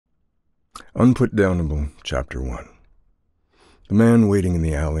Unputdownable, Chapter 1. The man waiting in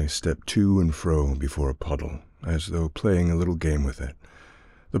the alley stepped to and fro before a puddle, as though playing a little game with it.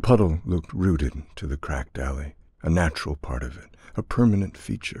 The puddle looked rooted to the cracked alley, a natural part of it, a permanent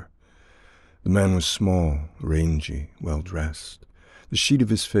feature. The man was small, rangy, well-dressed. The sheet of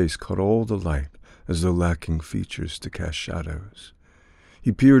his face caught all the light, as though lacking features to cast shadows.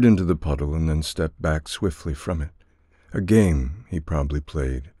 He peered into the puddle and then stepped back swiftly from it. A game he probably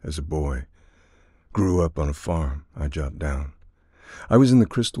played as a boy. Grew up on a farm, I jot down. I was in the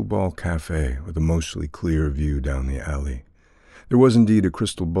Crystal Ball Cafe with a mostly clear view down the alley. There was indeed a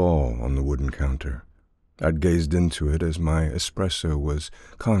crystal ball on the wooden counter. I'd gazed into it as my espresso was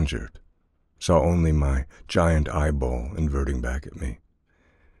conjured. Saw only my giant eyeball inverting back at me.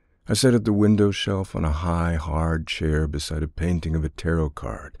 I sat at the window shelf on a high, hard chair beside a painting of a tarot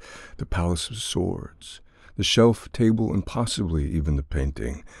card, the Palace of Swords. The shelf, table, and possibly even the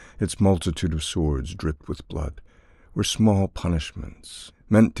painting, its multitude of swords dripped with blood, were small punishments,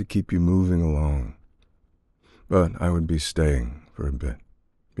 meant to keep you moving along. But I would be staying for a bit,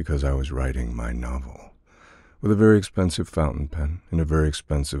 because I was writing my novel, with a very expensive fountain pen, in a very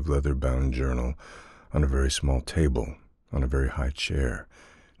expensive leather-bound journal, on a very small table, on a very high chair,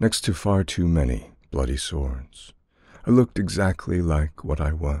 next to far too many bloody swords. I looked exactly like what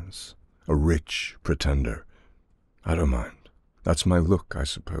I was, a rich pretender. I don't mind. That's my look, I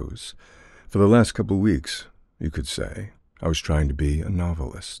suppose. For the last couple weeks, you could say, I was trying to be a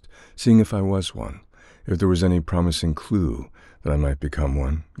novelist, seeing if I was one, if there was any promising clue that I might become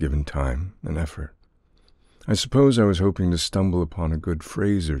one, given time and effort. I suppose I was hoping to stumble upon a good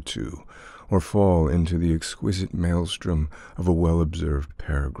phrase or two, or fall into the exquisite maelstrom of a well-observed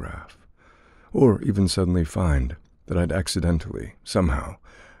paragraph, or even suddenly find that I'd accidentally, somehow,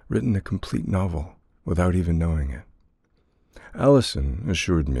 written a complete novel without even knowing it. Allison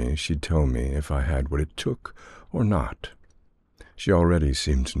assured me she'd tell me if I had what it took or not. She already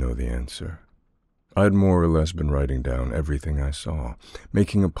seemed to know the answer. I had more or less been writing down everything I saw,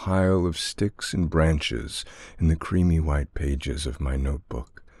 making a pile of sticks and branches in the creamy white pages of my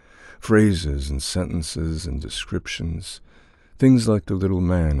notebook. Phrases and sentences and descriptions, things like the little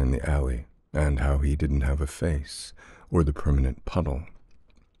man in the alley and how he didn't have a face, or the permanent puddle.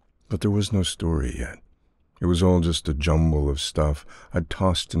 But there was no story yet. It was all just a jumble of stuff I'd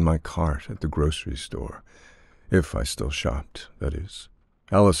tossed in my cart at the grocery store. If I still shopped, that is.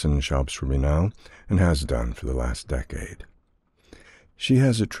 Allison shops for me now, and has done for the last decade. She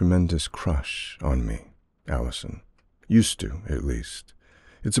has a tremendous crush on me, Allison. Used to, at least.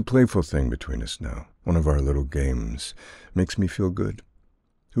 It's a playful thing between us now, one of our little games. Makes me feel good.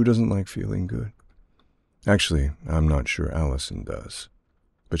 Who doesn't like feeling good? Actually, I'm not sure Allison does.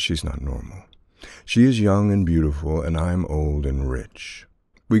 But she's not normal. She is young and beautiful, and I'm old and rich.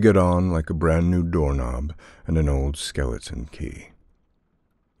 We get on like a brand-new doorknob and an old skeleton key.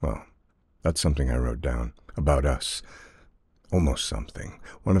 Well, that's something I wrote down, about us. Almost something.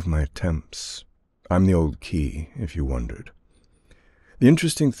 One of my attempts. I'm the old key, if you wondered. The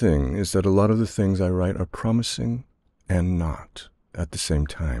interesting thing is that a lot of the things I write are promising and not at the same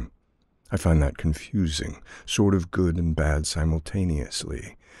time. I find that confusing, sort of good and bad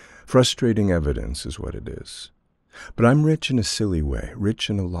simultaneously. Frustrating evidence is what it is. But I'm rich in a silly way, rich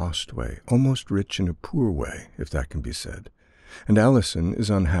in a lost way, almost rich in a poor way, if that can be said. And Allison is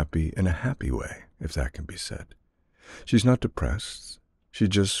unhappy in a happy way, if that can be said. She's not depressed. She's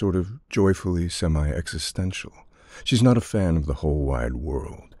just sort of joyfully semi-existential. She's not a fan of the whole wide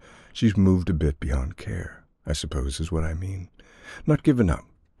world. She's moved a bit beyond care, I suppose is what I mean. Not given up.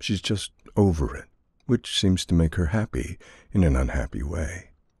 She's just over it, which seems to make her happy in an unhappy way.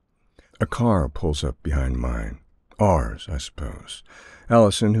 A car pulls up behind mine. Ours, I suppose.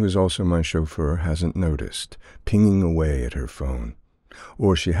 Allison, who is also my chauffeur, hasn't noticed, pinging away at her phone.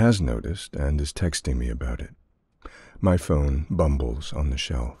 Or she has noticed and is texting me about it. My phone bumbles on the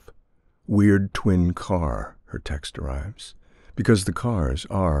shelf. Weird twin car, her text arrives. Because the cars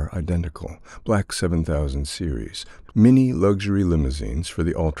are identical. Black 7000 series. Mini luxury limousines for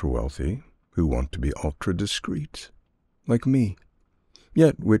the ultra-wealthy who want to be ultra-discreet. Like me.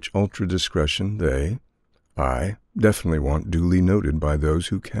 Yet which ultra-discretion I, definitely want duly noted by those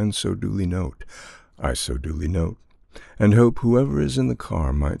who can so duly note. I so duly note, and hope whoever is in the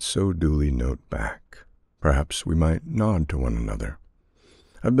car might so duly note back. Perhaps we might nod to one another.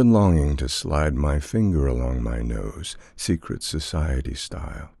 I've been longing to slide my finger along my nose, secret society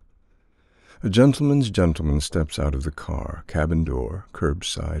style. A gentleman's gentleman steps out of the car, cabin door,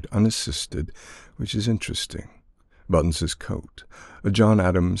 curbside, unassisted, which is interesting. Buttons his coat. A John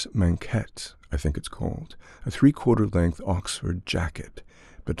Adams manquette, I think it's called. A 3/4 length Oxford jacket.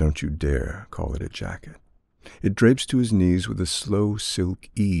 but don't you dare call it a jacket. It drapes to his knees with a slow silk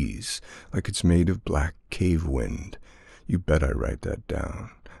ease, like it's made of black cave wind. You bet I write that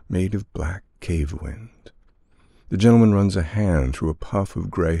down. Made of black cave wind. The gentleman runs a hand through a puff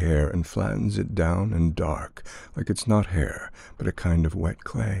of gray hair and flattens it down and dark, like it's not hair, but a kind of wet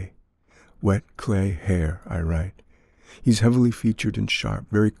clay. Wet clay hair, I write. He's heavily featured and sharp,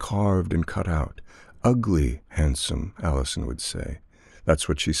 very carved and cut out. Ugly, handsome, Allison would say. That's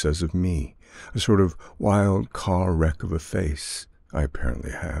what she says of me. A sort of wild car wreck of a face, I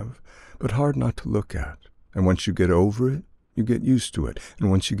apparently have, but hard not to look at. And once you get over it, you get used to it. And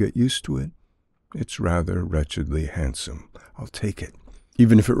once you get used to it, it's rather wretchedly handsome. I'll take it,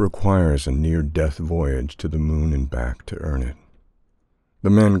 even if it requires a near-death voyage to the moon and back to earn it. The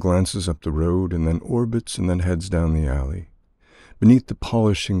man glances up the road and then orbits and then heads down the alley. Beneath the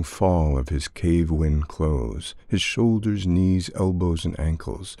polishing fall of his cave-wind clothes, his shoulders, knees, elbows, and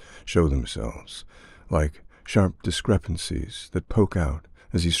ankles show themselves, like sharp discrepancies that poke out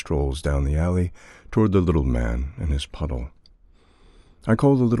as he strolls down the alley toward the little man and his puddle. I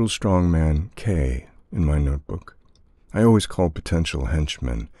call the little strong man K in my notebook. I always call potential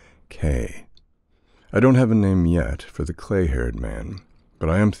henchmen K. I don't have a name yet for the clay-haired man, but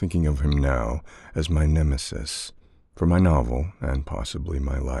I am thinking of him now as my nemesis, for my novel, and possibly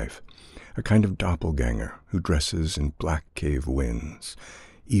my life, a kind of doppelganger who dresses in black cave winds,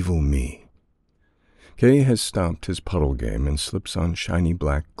 evil me. Kay has stopped his puddle game and slips on shiny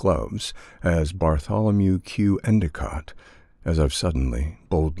black gloves as Bartholomew Q. Endicott, as I've suddenly,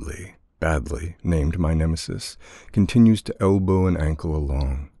 boldly, badly named my nemesis, continues to elbow and ankle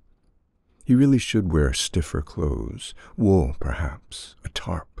along. He really should wear stiffer clothes, wool perhaps, a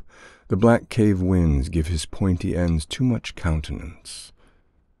tarp. The black cave winds give his pointy ends too much countenance.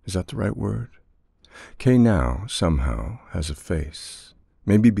 Is that the right word? Kay now, somehow, has a face.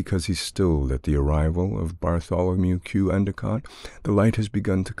 Maybe because he's stilled at the arrival of Bartholomew Q. Endicott, the light has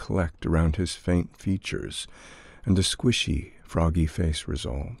begun to collect around his faint features, and a squishy, froggy face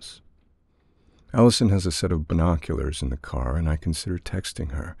resolves. Allison has a set of binoculars in the car, and I consider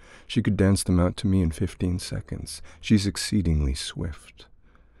texting her. She could dance them out to me in 15 seconds. She's exceedingly swift.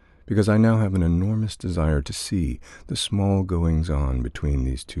 Because I now have an enormous desire to see the small goings-on between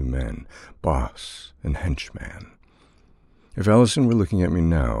these two men, boss and henchman. If Allison were looking at me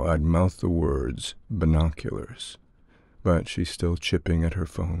now, I'd mouth the words, binoculars. But she's still chipping at her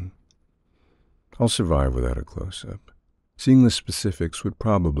phone. I'll survive without a close-up. Seeing the specifics would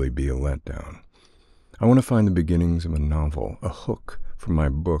probably be a letdown. I want to find the beginnings of a novel, a hook for my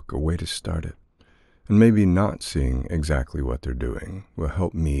book, a way to start it. And maybe not seeing exactly what they're doing will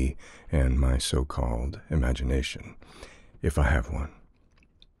help me and my so-called imagination, if I have one.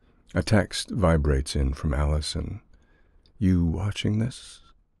 A text vibrates in from Allison. You watching this?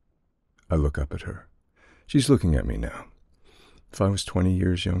 I look up at her. She's looking at me now. If I was 20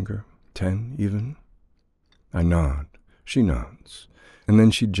 years younger, 10 even? I nod. She nods. And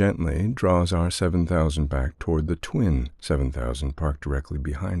then she gently draws our 7000 back toward the twin 7000 parked directly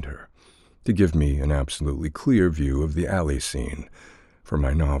behind her, to give me an absolutely clear view of the alley scene for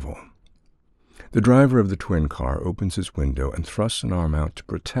my novel. The driver of the twin car opens his window and thrusts an arm out to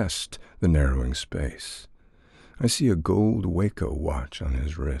protest the narrowing space. I see a gold Waco watch on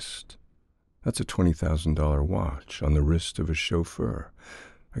his wrist. That's a $20,000 watch on the wrist of a chauffeur.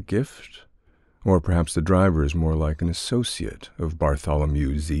 A gift? Or perhaps the driver is more like an associate of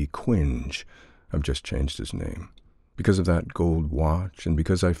Bartholomew Z. Quinge. I've just changed his name. Because of that gold watch, and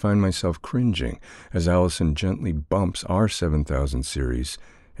because I find myself cringing as Allison gently bumps our 7000 series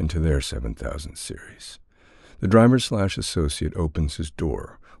into their 7000 series. The driver/associate opens his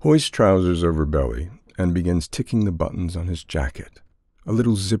door, hoists trousers over belly, and begins ticking the buttons on his jacket. A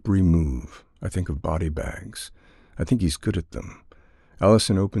little zippery move. I think of body bags. I think he's good at them.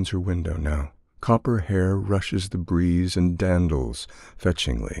 Allison opens her window now. Copper hair rushes the breeze and dandles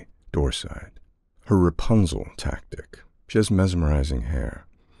fetchingly, doorside. Her Rapunzel tactic. She has mesmerizing hair.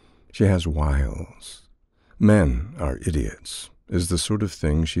 She has wiles. Men are idiots, is the sort of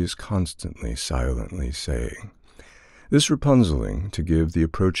thing she is constantly, silently saying. This Rapunzeling to give the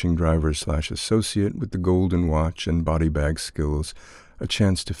approaching driver/associate with the golden watch and body bag skills a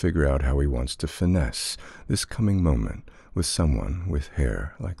chance to figure out how he wants to finesse this coming moment with someone with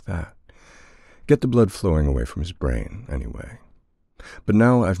hair like that. Get the blood flowing away from his brain, anyway. But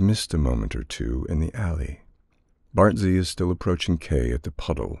now I've missed a moment or two in the alley. Bart Z is still approaching Kay at the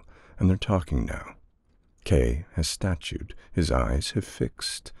puddle, and they're talking now. Kay has statued. His eyes have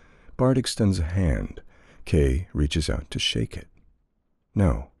fixed. Bart extends a hand. Kay reaches out to shake it.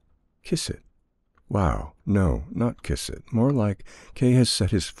 No, kiss it. Wow, no, not kiss it. More like Kay has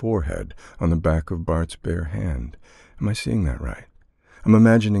set his forehead on the back of Bart's bare hand. Am I seeing that right? I'm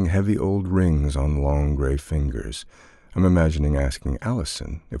imagining heavy old rings on long gray fingers. I'm imagining asking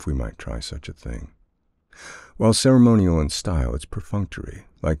Allison if we might try such a thing. While ceremonial in style, it's perfunctory,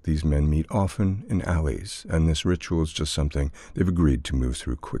 like these men meet often in alleys, and this ritual is just something they've agreed to move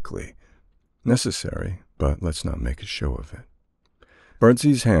through quickly. Necessary, but let's not make a show of it.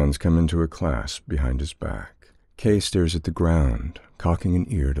 Bart's hands come into a clasp behind his back. Kay stares at the ground, cocking an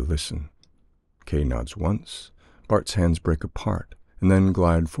ear to listen. Kay nods once. Bart's hands break apart, and then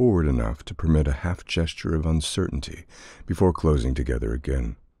glide forward enough to permit a half gesture of uncertainty before closing together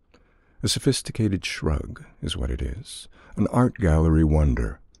again. A sophisticated shrug is what it is, an art gallery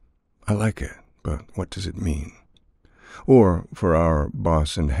wonder. I like it, but what does it mean? Or, for our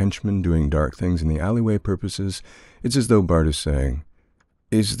boss and henchman doing dark things in the alleyway purposes, it's as though Bart is saying,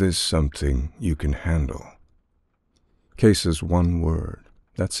 "Is this something you can handle?" Kay says one word.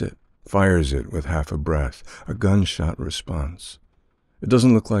 That's it. Fires it with half a breath, a gunshot response. It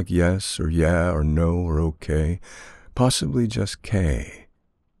doesn't look like yes or yeah or no or okay, possibly just Kay.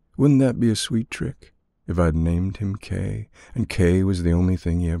 Wouldn't that be a sweet trick, if I'd named him Kay, and Kay was the only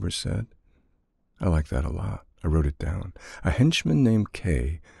thing he ever said? I like that a lot. I wrote it down. A henchman named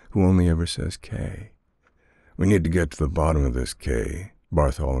Kay, who only ever says Kay. "We need to get to the bottom of this, Kay,"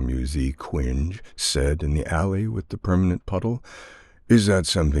 Bartholomew Z. Quinge said in the alley with the permanent puddle. "Is that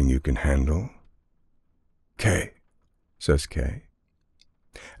something you can handle?" "Kay," says Kay.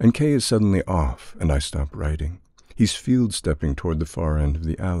 And Kay is suddenly off, and I stop writing. He's field-stepping toward the far end of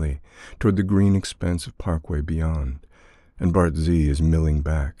the alley, toward the green expanse of parkway beyond. And Bart Z is milling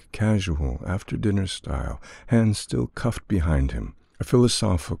back, casual, after-dinner style, hands still cuffed behind him, a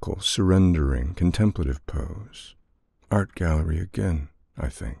philosophical, surrendering, contemplative pose. Art gallery again, I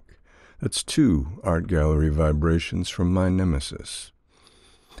think. That's 2 art gallery vibrations from my nemesis.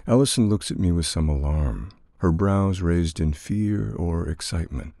 Allison looks at me with some alarm, her brows raised in fear or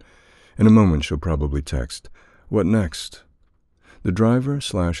excitement. In a moment she'll probably text, "What next?" The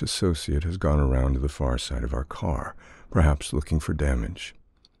driver/associate has gone around to the far side of our car, perhaps looking for damage.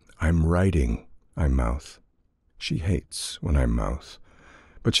 "I'm writing," I mouth. She hates when I mouth,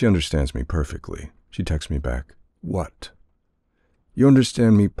 but she understands me perfectly. She texts me back, "What?" "You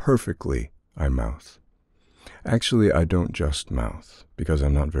understand me perfectly," I mouth. Actually, I don't just mouth, because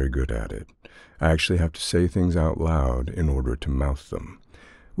I'm not very good at it. I actually have to say things out loud in order to mouth them,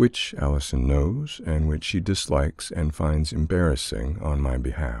 which Allison knows and which she dislikes and finds embarrassing on my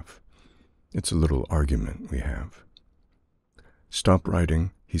behalf. It's a little argument we have. "Stop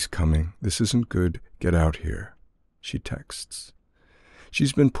writing. He's coming. This isn't good. Get out here," she texts.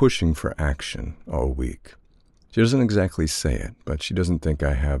 She's been pushing for action all week. She doesn't exactly say it, but she doesn't think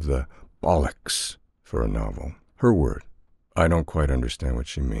I have the bollocks for a novel. Her word. I don't quite understand what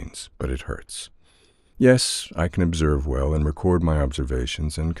she means, but it hurts. Yes, I can observe well and record my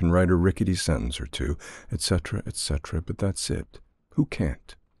observations and can write a rickety sentence or two, etc., but that's it. Who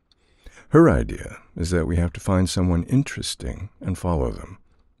can't? Her idea is that we have to find someone interesting and follow them.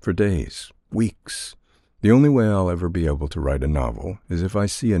 For days, weeks. The only way I'll ever be able to write a novel is if I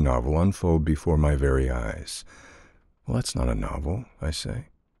see a novel unfold before my very eyes. Well, that's not a novel, I say.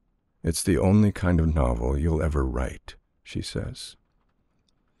 "It's the only kind of novel you'll ever write," she says.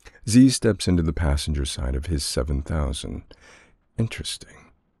 Z steps into the passenger side of his 7000.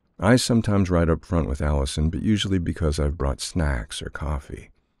 Interesting. I sometimes ride up front with Allison, but usually because I've brought snacks or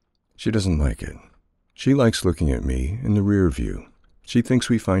coffee. She doesn't like it. She likes looking at me in the rear view. She thinks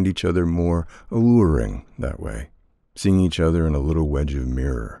we find each other more alluring that way, seeing each other in a little wedge of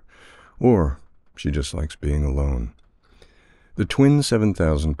mirror. Or she just likes being alone. The twin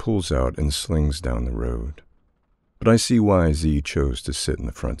 7000 pulls out and slings down the road. But I see why Z chose to sit in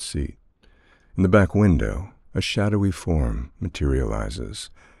the front seat. In the back window, a shadowy form materializes.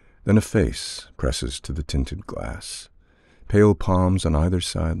 Then a face presses to the tinted glass. Pale palms on either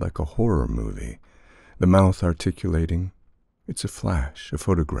side like a horror movie. The mouth articulating. It's a flash, a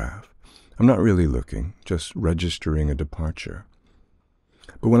photograph. I'm not really looking, just registering a departure.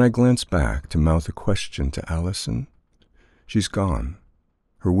 But when I glance back to mouth a question to Allison, she's gone.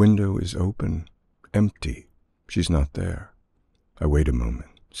 Her window is open, empty. She's not there. I wait a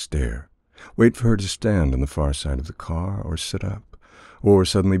moment, stare. Wait for her to stand on the far side of the car or sit up, or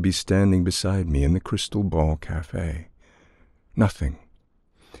suddenly be standing beside me in the Crystal Ball Cafe. Nothing.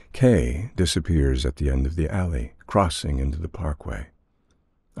 Kay disappears at the end of the alley, crossing into the parkway.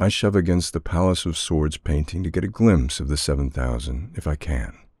 I shove against the Palace of Swords painting to get a glimpse of the 7000, if I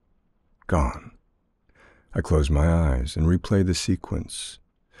can. Gone. I close my eyes and replay the sequence.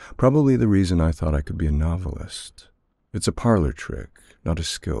 Probably the reason I thought I could be a novelist. It's a parlor trick, not a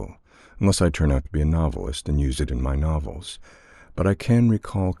skill, unless I turn out to be a novelist and use it in my novels. But I can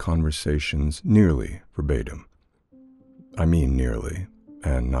recall conversations nearly verbatim. I mean nearly,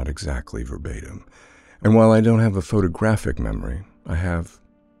 and not exactly verbatim. And while I don't have a photographic memory, I have,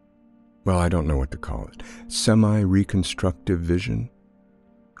 well, I don't know what to call it, semi-reconstructive vision?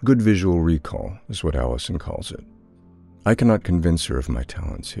 Good visual recall is what Allison calls it. I cannot convince her of my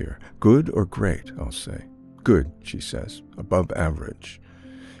talents here. Good or great, I'll say. Good, she says, above average.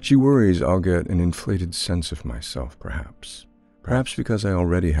 She worries I'll get an inflated sense of myself, perhaps. Perhaps because I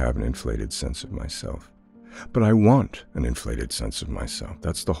already have an inflated sense of myself. But I want an inflated sense of myself.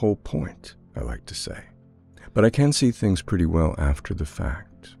 That's the whole point, I like to say. But I can see things pretty well after the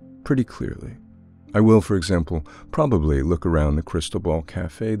fact, pretty clearly. I will, for example, probably look around the Crystal Ball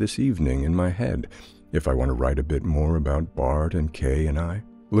Cafe this evening in my head, if I want to write a bit more about Bart and Kay and I.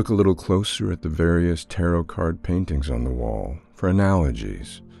 Look a little closer at the various tarot card paintings on the wall for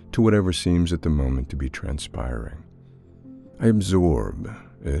analogies to whatever seems at the moment to be transpiring. I absorb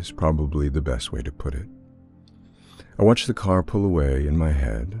is probably the best way to put it. I watch the car pull away in my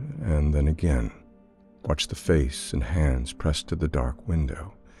head, and then again, watch the face and hands pressed to the dark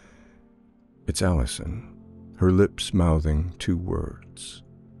window. It's Allison, her lips mouthing two words.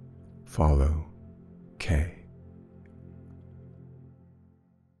 Follow Kay.